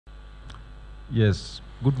Yes.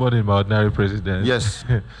 Good morning, my ordinary president. Yes.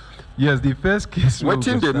 Yes, the first case. What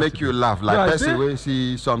thing they make you laugh? Like person will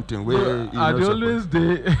see something where I always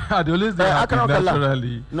happy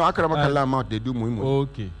naturally. No, I can't out. They do muimu.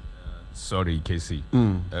 Okay. Sorry, Casey.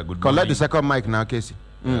 Good collect the second mic now, Casey.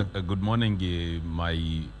 Good morning,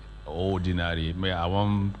 my ordinary. I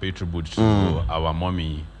want pay tribute to our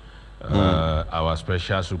mommy, our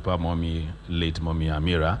special super mommy, late mommy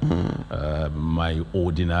Amira, my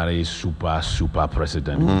ordinary super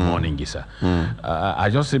president. Good morning, sir. I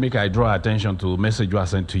just say make I draw attention to a message I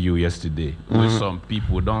sent to you yesterday. Where some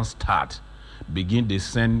people don't start. Begin to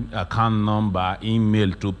send account number,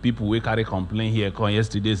 email to people we carry complaint here.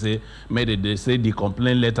 Yesterday say, maybe they say the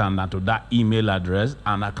complaint letter and to that email address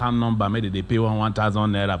and account number, maybe they pay 1,000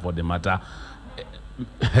 naira for the matter.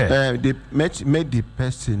 They made the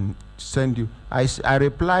person send you. I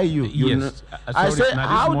reply you. Yes. I say,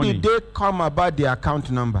 how did they come about the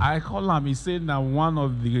account number? I call him. He said now one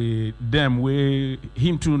of them where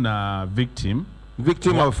him too na victim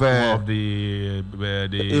of the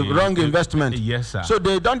wrong investment. Yes, sir. So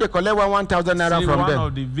they collect 1,000 naira from them. One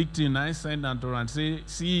of the victim I send and to and say,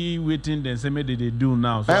 see waiting then say maybe they do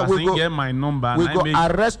now. So I get my number. We go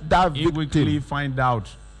arrest that victim. Quickly find out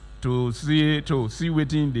to see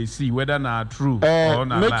waiting they see whether not true or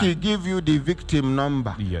not. Make he give you the victim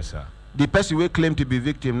number. Yes, sir. The person will claim to be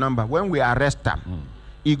victim number. When we arrest them,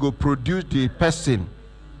 he go produce the person.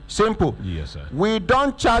 Simple. Yes, sir. We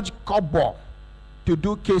don't charge kobo to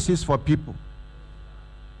do cases for people.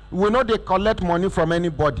 We know they collect money from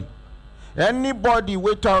anybody. Anybody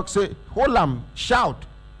we talk say, hold them, shout,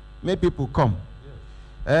 make people come.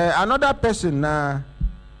 Yes. Another person,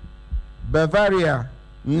 Bavaria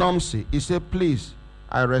Nomsi, he said, please,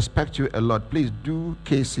 I respect you a lot. Please do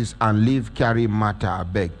cases and leave carry matter, I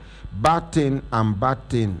beg. Bad thing and bad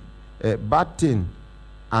thing. Bad thing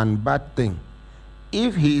and bad thing.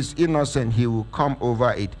 If he is innocent, he will come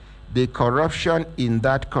over it. The corruption in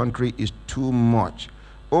that country is too much.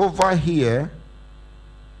 Over here,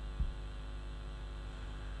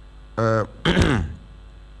 I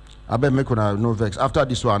bet make no vex. After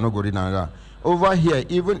this one, I no go read another. Over here,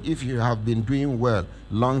 even if you have been doing well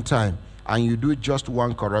long time and you do just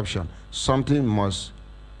one corruption,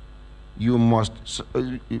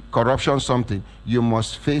 corruption something, you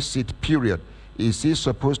must face it, period. Is he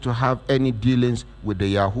supposed to have any dealings with the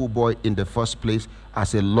Yahoo boy in the first place?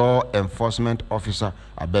 As a law enforcement officer,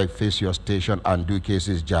 I beg face your station and do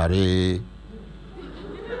cases, Jare.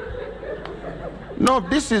 No,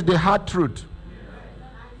 this is the hard truth.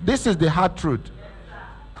 This is the hard truth.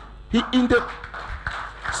 In the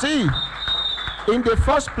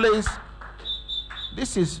first place,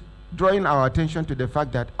 this is drawing our attention to the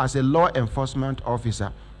fact that as a law enforcement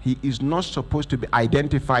officer, he is not supposed to be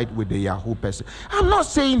identified with the Yahoo person. I'm not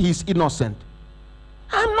saying he's innocent.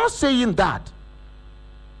 I'm not saying that.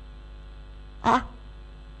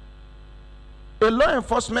 A law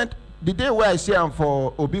enforcement, the day where I say I'm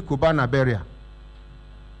for Obi Kubana burial,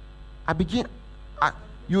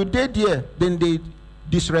 you did here, then they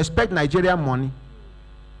disrespect Nigerian money.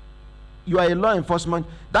 You are a law enforcement.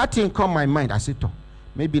 That thing come my mind. I said, oh,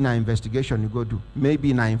 maybe in an investigation you go do, maybe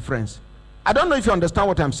in an inference. I don't know if you understand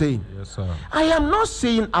what I'm saying. Yes, sir. I am not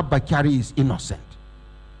saying Abakari is innocent.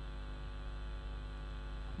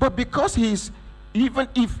 But because even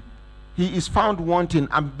if he is found wanting,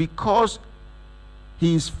 and because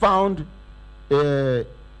he is found, he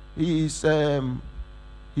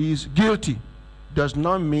is guilty, does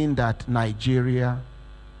not mean that Nigeria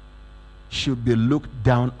should be looked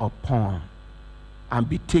down upon and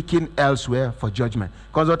be taken elsewhere for judgment.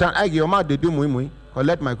 Consultant Agioma, they do muimui.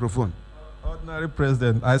 Collect microphone. Ordinary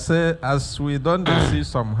president, I say as we don't see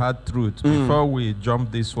some hard truth before we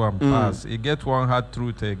jump this one past, you get one hard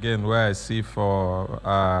truth again where I see for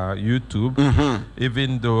YouTube,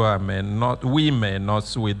 even though we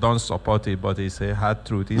don't support it, but it's a hard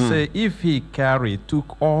truth. He say if he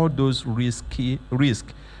took all those risk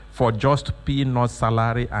for just peanut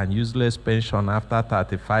salary and useless pension after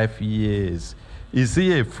 35 years, is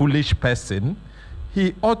he a foolish person?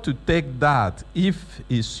 He ought to take that. If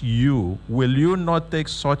it's you, will you not take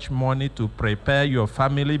such money to prepare your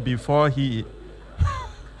family before he...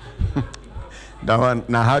 That one,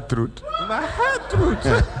 na hard truth. Na hard truth.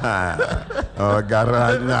 Oh,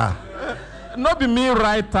 Garana. Not be me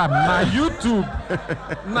right time. Na YouTube.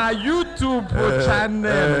 Na YouTube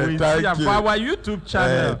channel. We see for our YouTube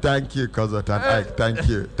channel. Thank you, Consultant Ike.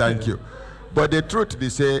 Thank you. But the truth, they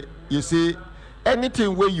say, you see,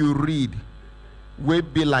 anything where you read, will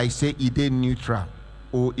be like say it is neutral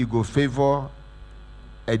or it go favor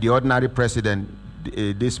the ordinary president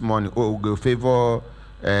this morning or go favor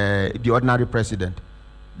the ordinary president,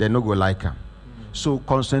 they no go like him. So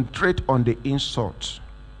concentrate on the insult.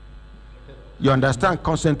 You understand?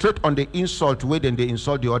 Concentrate on the insult where then they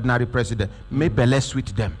insult the ordinary president. Make belle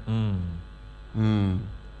sweet them.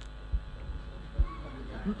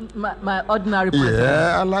 My ordinary president.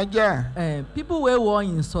 Yeah, I like that. People will want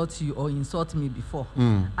insult you or insult me before,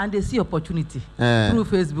 and they see opportunity through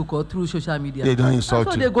Facebook or through social media. They don't insult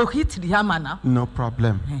you. So they go hit the hammer now. No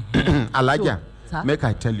problem. I like that. Sir? Make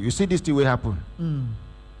I tell you. You see this thing will happen.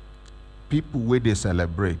 People where they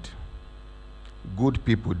celebrate, good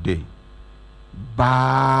people they,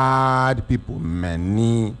 bad people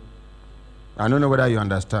many. I don't know whether you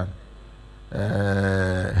understand.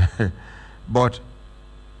 But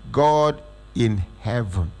God in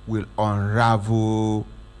heaven will unravel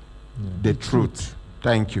the truth.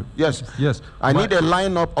 Thank you. Yes. Yes. I need a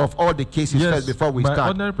lineup of all the cases first before we my start.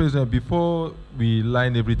 ordinary president, before we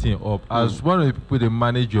line everything up, as one of the people that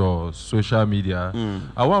manage your social media,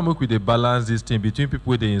 I want to make with the balance this thing between people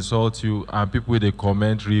where they insult you and people where they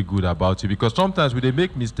comment really good about you. Because sometimes when they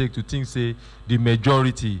make mistake to think, say, the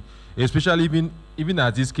majority, especially even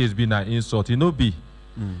as this case being an insult, it no be.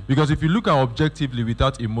 Because if you look at objectively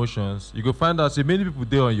without emotions, you can find out say many people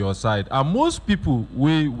there on your side, and most people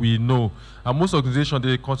we know, and most organizations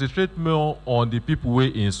they concentrate more on the people we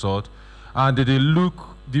insult, and they look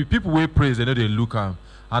the people we praise, they know they look am,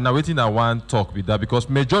 and now waiting I want talk with that, because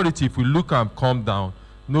majority if we look and calm down,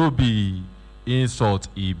 no be insult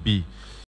e be.